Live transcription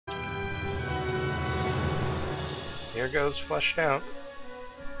Here goes flushed out.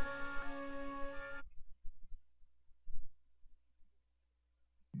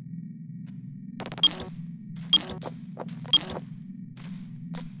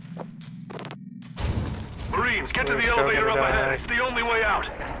 Marines, get to the elevator up ahead. It's the only way out.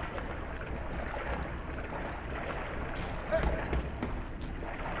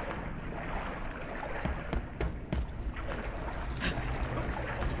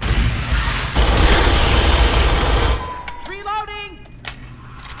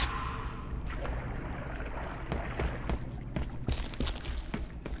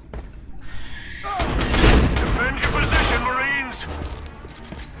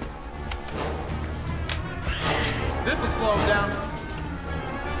 This'll slow him down.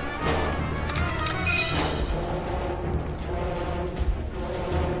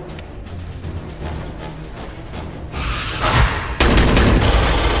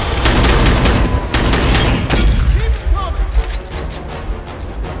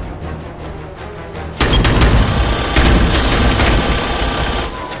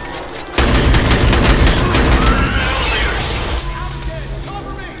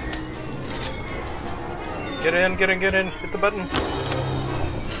 Get in, hit the button.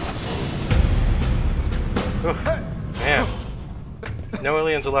 Oof. Man. No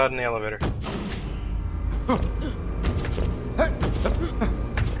aliens allowed in the elevator.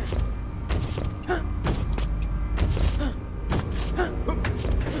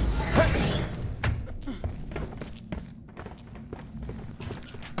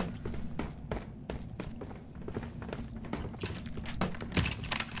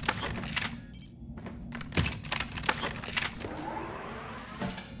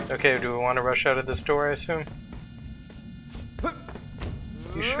 Okay, do we want to rush out of this door, I assume?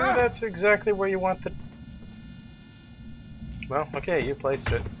 You sure that's exactly where you want the... Well, okay, you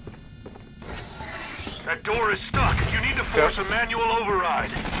placed it. That door is stuck. You need to force a manual override.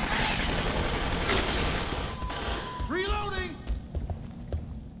 Reloading!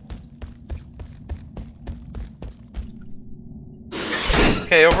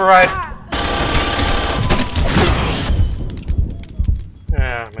 Okay, override.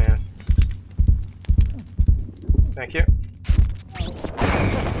 Ah, man. Thank you.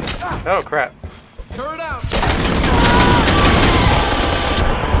 Oh, crap. Turn it out!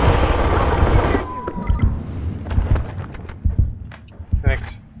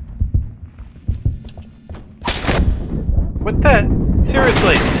 Thanks. What the?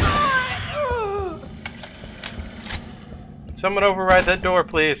 Seriously? Someone override that door,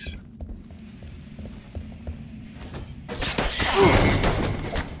 please.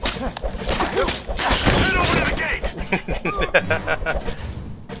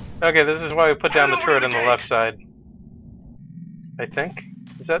 Okay, this is why we put down the turret on the left side. I think.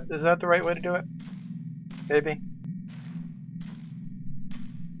 Is that the right way to do it? Maybe.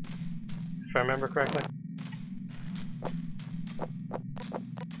 If I remember correctly.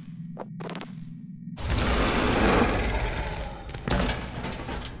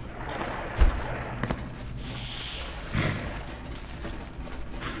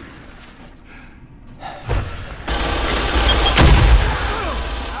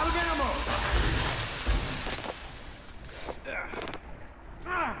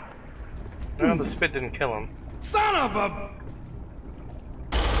 Well, the spit didn't kill him. Son of a...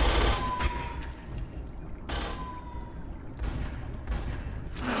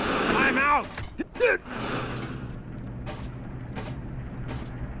 I'm out!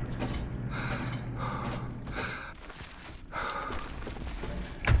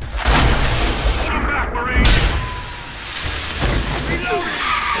 Come back, Marine! Reload!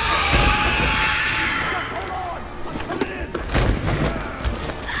 Just hold on! I'm coming in!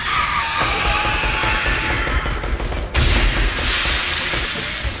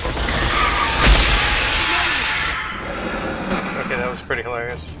 Okay, that was pretty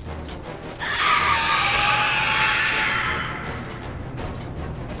hilarious.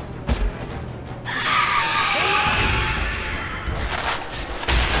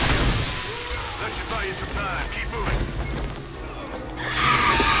 That should buy you some time. Keep moving.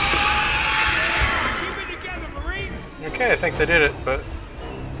 Keep it together, Marine! Okay, I think they did it, but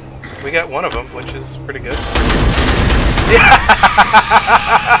we got one of them, which is pretty good. Yeah!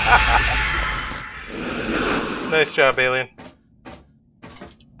 Nice job, alien.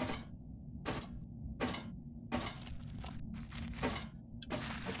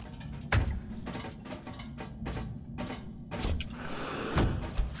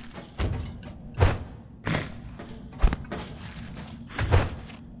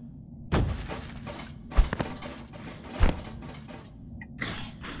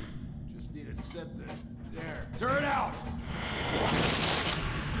 Just need to set the There, turn out!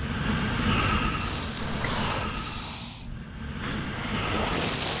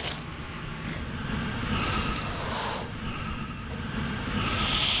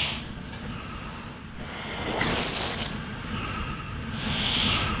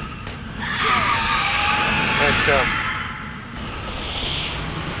 Nice job.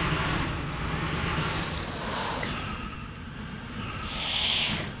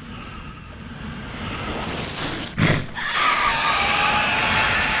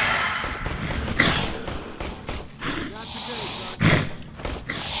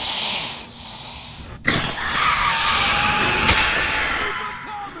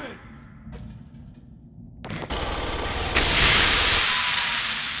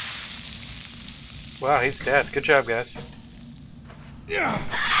 Wow, he's dead. Good job, guys. Yeah.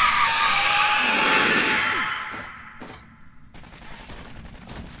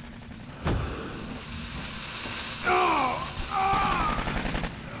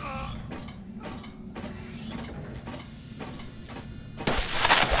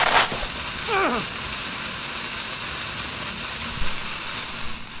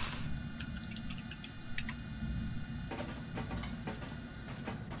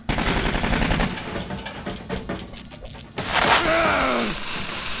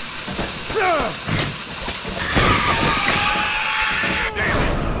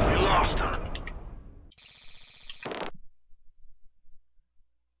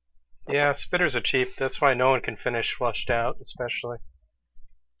 Yeah, spitters are cheap. That's why no one can finish flushed out, especially.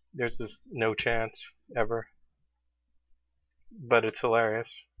 There's just no chance, ever. But it's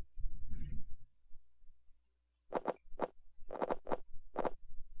hilarious.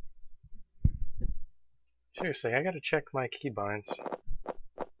 Seriously, I gotta check my keybinds.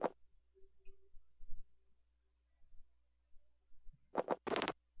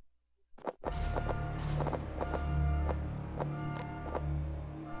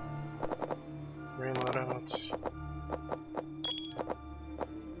 Loadouts.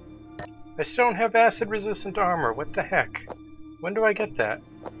 I still don't have acid resistant armor. What the heck? When do I get that?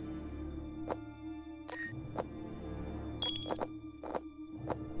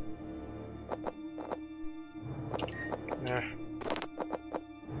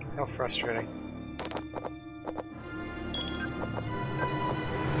 How frustrating.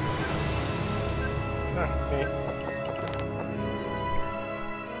 Oh, neat.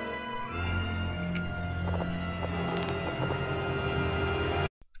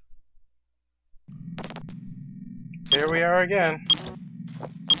 Here we are again.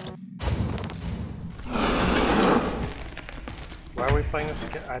 Why are we playing this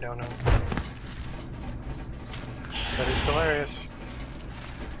again? I don't know. But it's hilarious.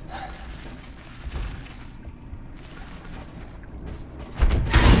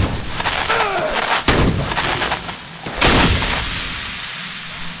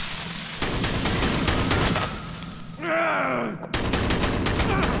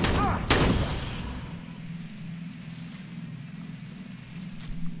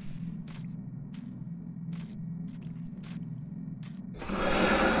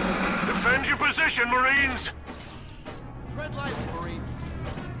 Defend your position, Marines! Tread lightly, Marine.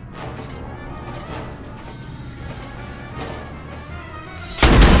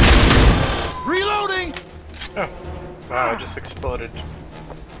 Reloading! Oh. Wow, I just exploded.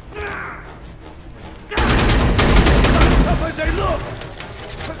 Tough as they look!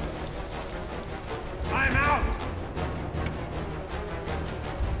 I'm out!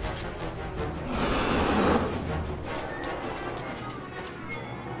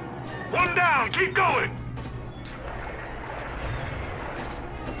 One down, keep going!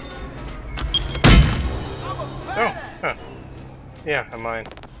 Oh, huh. Yeah, I'm mine.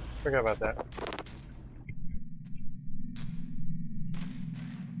 Forgot about that.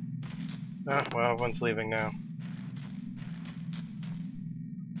 Ah, well, everyone's leaving now.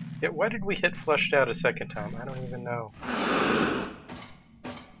 Yeah, why did we hit flushed out a second time? I don't even know.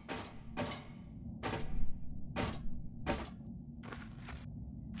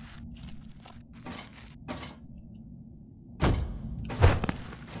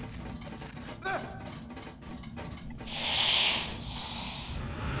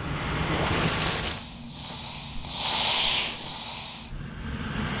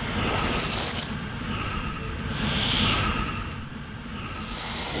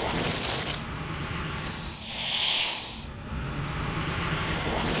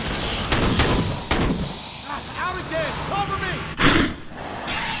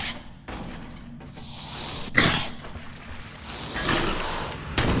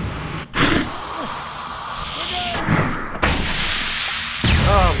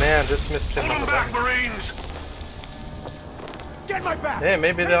 man, just missed him Pull on the them back, button. Marines! Get my back! Hey,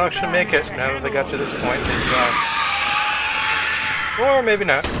 maybe they'll actually make it now that they got to this point. Or maybe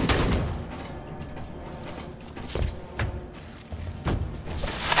not.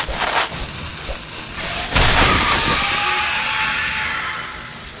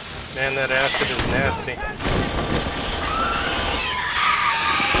 Man, that acid is nasty.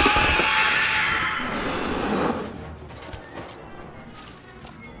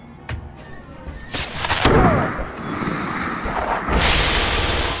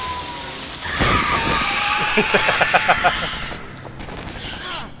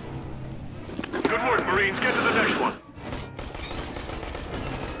 Good work, Marines. Get to the next one.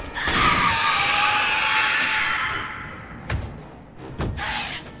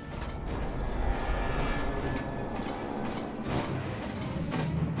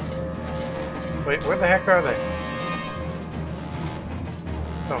 Wait, where the heck are they?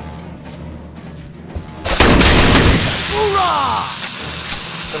 Oh. Hoorah!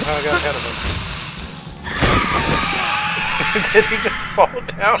 Somehow I got ahead of him. Did he just fall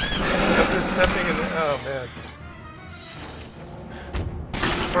down after stepping in the... Oh, man.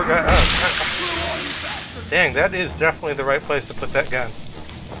 Poor guy. Oh, dang, that is definitely the right place to put that gun.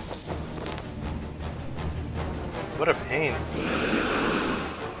 What a pain.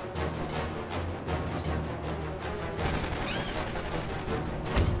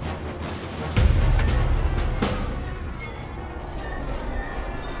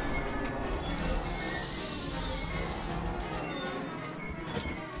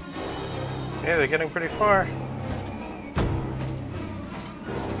 Yeah, they're getting pretty far.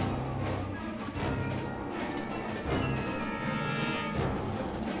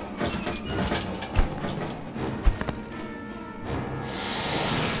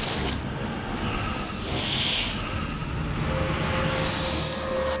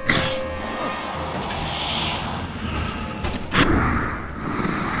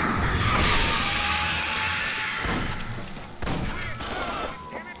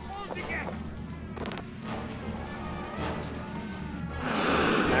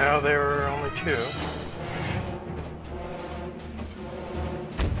 Now there were only two.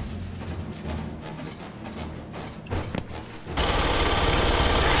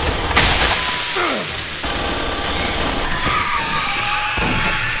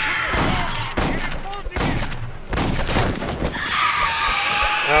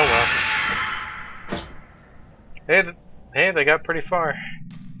 Oh well. Hey, they got pretty far.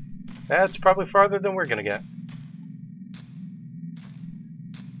 That's probably farther than we're gonna get.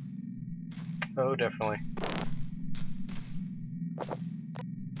 Oh, definitely.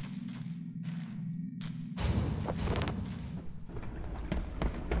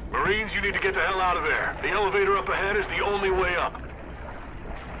 Marines, you need to get the hell out of there. The elevator up ahead is the only way up.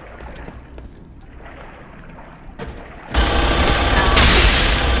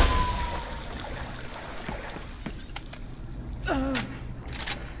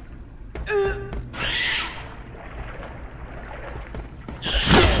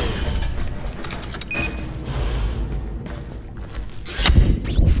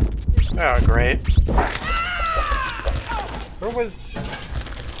 Oh, great. Where was...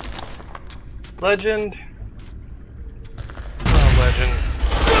 Legend? Oh, Legend.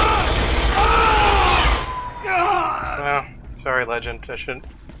 Oh, sorry, Legend. I shouldn't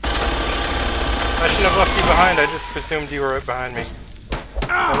have left you behind. I just presumed you were right behind me.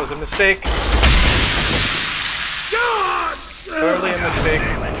 That was a mistake. Totally a mistake.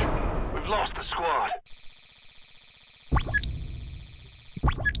 Damn it. We've lost the squad.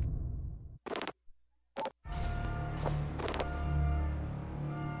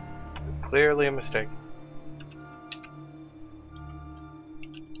 Clearly a mistake.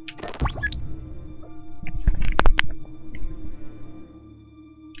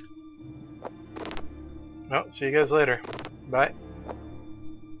 Well, see you guys later. Bye.